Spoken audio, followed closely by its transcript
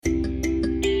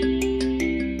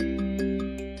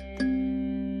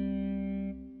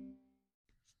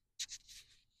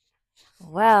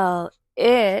Well,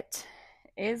 it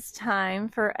is time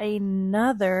for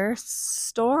another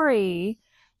story.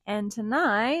 And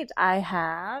tonight I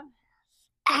have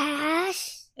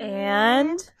Ash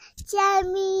and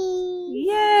Jamie.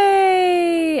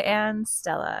 yay! And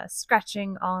Stella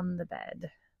scratching on the bed.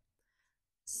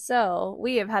 So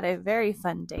we have had a very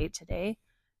fun day today.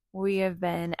 We have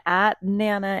been at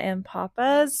Nana and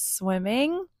Papa's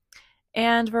swimming,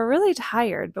 and we're really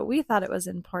tired, but we thought it was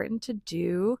important to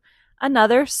do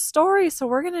another story. So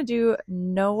we're going to do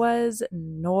Noah's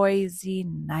Noisy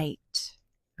Night.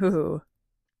 Ooh.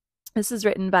 This is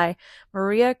written by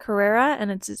Maria Correa, and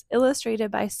it's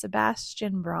illustrated by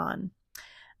Sebastian Braun.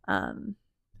 Are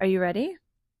you ready?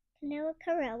 Noah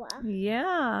Correa.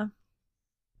 Yeah.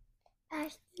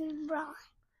 Ashton Braun.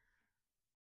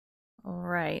 All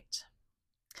right.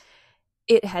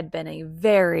 It had been a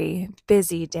very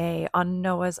busy day on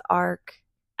Noah's Ark.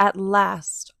 At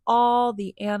last, all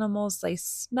the animals lay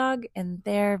snug in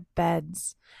their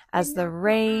beds as the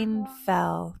rain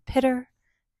fell. Pitter,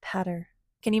 patter.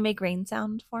 Can you make rain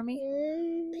sound for me?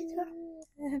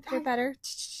 Pitter, patter.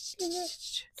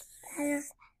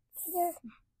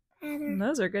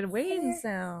 Those are good rain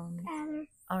sounds.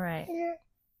 All right.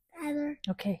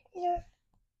 Okay.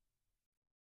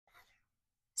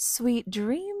 Sweet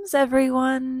dreams,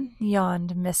 everyone,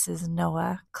 yawned Mrs.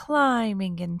 Noah,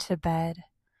 climbing into bed.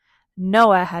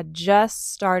 Noah had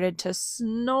just started to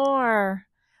snore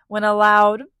when a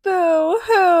loud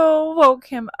boo-hoo woke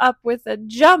him up with a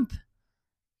jump.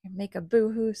 Make a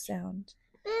boo-hoo sound.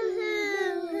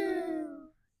 Boo-hoo.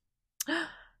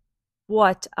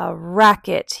 What a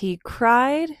racket, he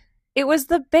cried. It was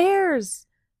the bears.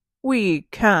 We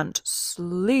can't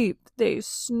sleep, they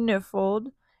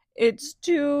sniffled. It's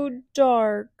too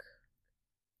dark.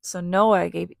 So Noah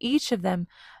gave each of them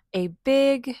a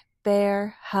big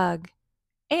bear hug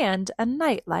and a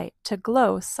nightlight to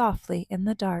glow softly in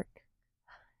the dark.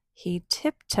 He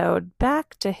tiptoed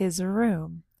back to his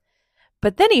room,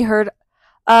 but then he heard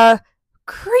a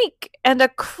creak and a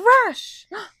crash.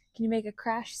 Can you make a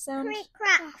crash sound? Creak,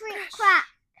 crack, creak, crack.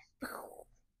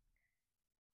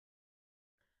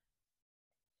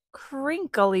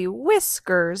 Crinkly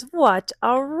whiskers, what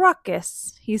a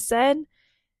ruckus, he said.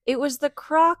 It was the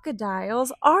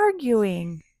crocodiles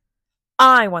arguing.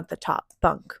 I want the top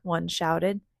bunk, one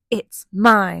shouted. It's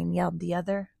mine, yelled the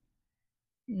other.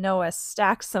 Noah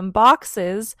stacked some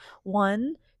boxes,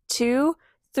 1, 2,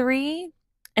 3,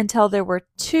 until there were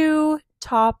 2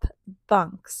 top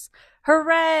bunks.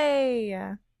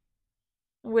 Hooray!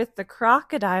 With the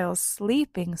crocodiles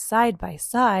sleeping side by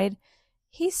side,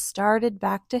 he started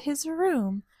back to his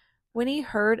room when he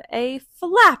heard a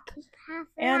flap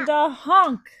and a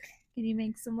honk. Can you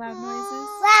make some loud noises?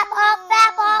 Flap, hop,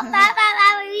 flap, hop, flap, flap,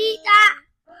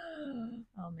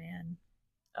 Oh, man.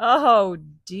 Oh,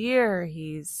 dear,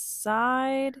 he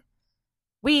sighed.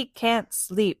 We can't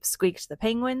sleep, squeaked the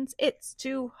penguins. It's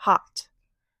too hot.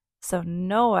 So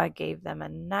Noah gave them a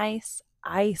nice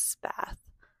ice bath.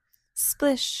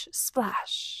 Splish,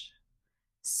 splash.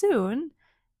 Soon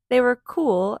they were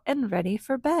cool and ready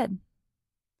for bed.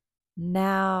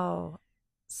 Now,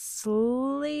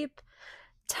 sleep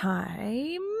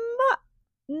time,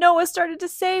 Noah started to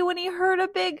say when he heard a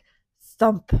big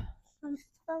thump.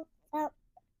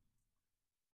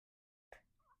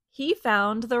 He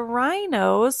found the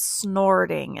rhinos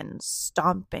snorting and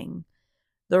stomping.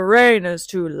 The rain is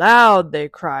too loud, they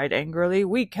cried angrily.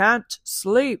 We can't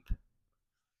sleep.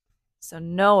 So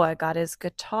Noah got his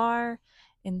guitar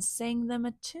and sang them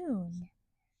a tune.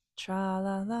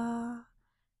 Tra-la-la,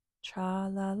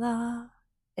 tra-la-la.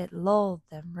 It lulled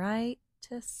them right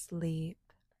to sleep.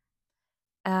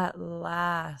 At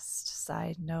last,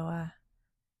 sighed Noah.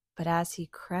 But as he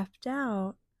crept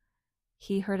out,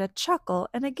 he heard a chuckle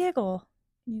and a giggle.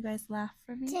 Can you guys laugh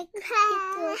for me?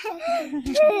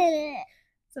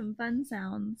 Some fun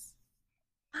sounds.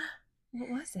 What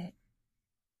was it?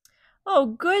 Oh,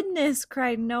 goodness,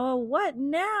 cried Noah. What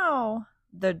now?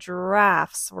 The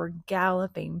giraffes were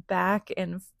galloping back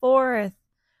and forth.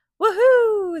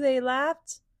 Woohoo! They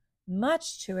laughed,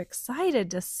 much too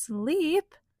excited to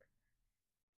sleep.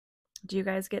 Do you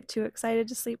guys get too excited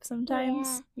to sleep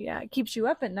sometimes? Yeah, it keeps you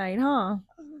up at night, huh?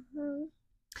 Mm-hmm.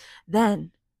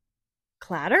 Then,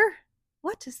 clatter?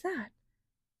 What is that?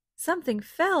 Something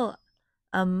fell,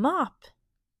 a mop,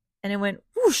 and it went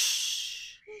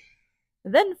whoosh.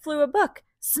 Then flew a book,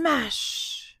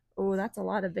 smash. Oh, that's a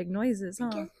lot of big noises,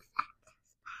 huh?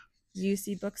 Do you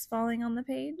see books falling on the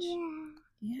page?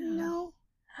 Yeah. No.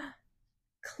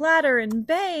 Clatter and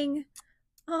bang.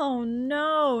 Oh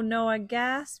no, Noah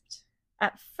gasped.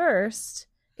 At first,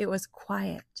 it was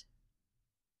quiet.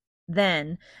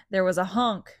 Then there was a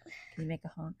honk. Can you make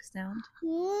a honk sound?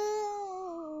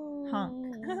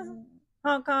 Honk.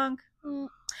 Honk, honk.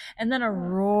 And then a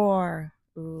roar.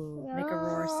 Ooh, make a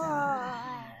roar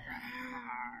sound.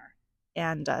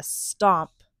 And a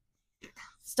stomp.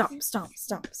 Stomp, stomp,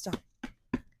 stomp, stomp.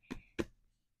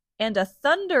 And a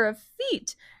thunder of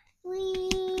feet.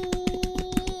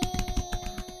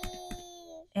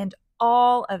 And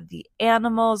all of the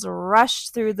animals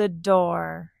rushed through the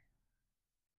door.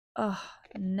 Oh,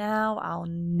 now I'll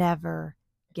never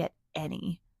get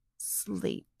any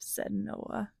sleep, said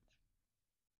Noah.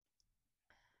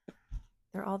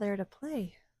 They're all there to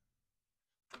play.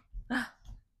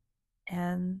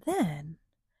 And then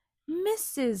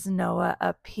Mrs. Noah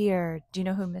appeared. Do you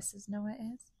know who Mrs. Noah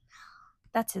is?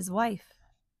 That's his wife.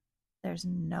 There's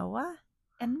Noah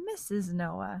and Mrs.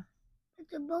 Noah. But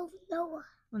they're both Noah.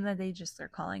 And then they're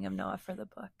calling him Noah for the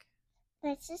book.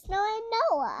 Mrs. Noah and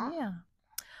Noah. Yeah.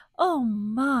 Oh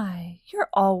my, you're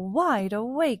all wide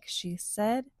awake, she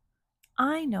said.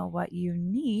 I know what you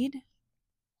need.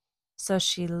 So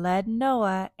she led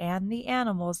Noah and the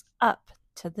animals up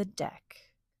to the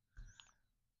deck.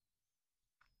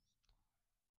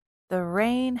 The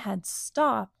rain had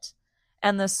stopped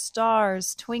and the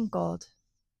stars twinkled.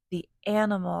 The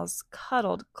animals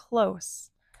cuddled close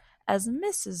as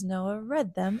Mrs. Noah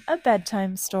read them a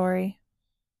bedtime story.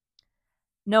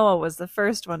 Noah was the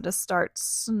first one to start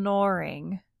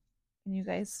snoring. Can you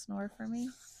guys snore for me?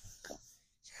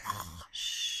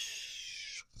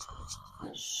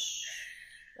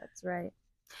 That's right.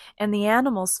 And the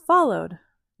animals followed,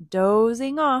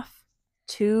 dozing off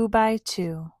 2 by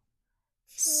 2.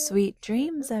 Sweet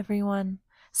dreams, everyone,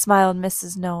 smiled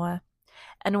Mrs. Noah.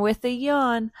 And with a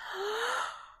yawn,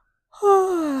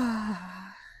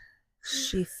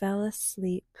 she fell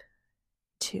asleep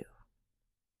too.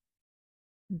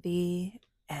 The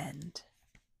end.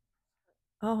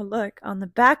 Oh, look, on the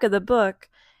back of the book,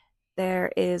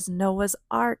 there is Noah's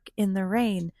Ark in the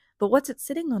rain. But what's it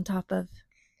sitting on top of?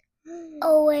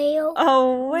 A whale.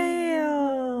 A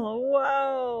whale.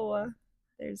 Whoa.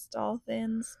 There's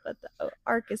dolphins, but the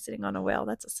ark is sitting on a whale.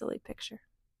 That's a silly picture.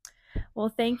 Well,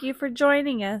 thank you for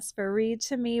joining us for Read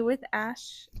to Me with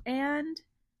Ash and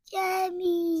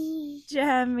Jemmy.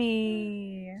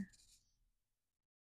 Jemmy.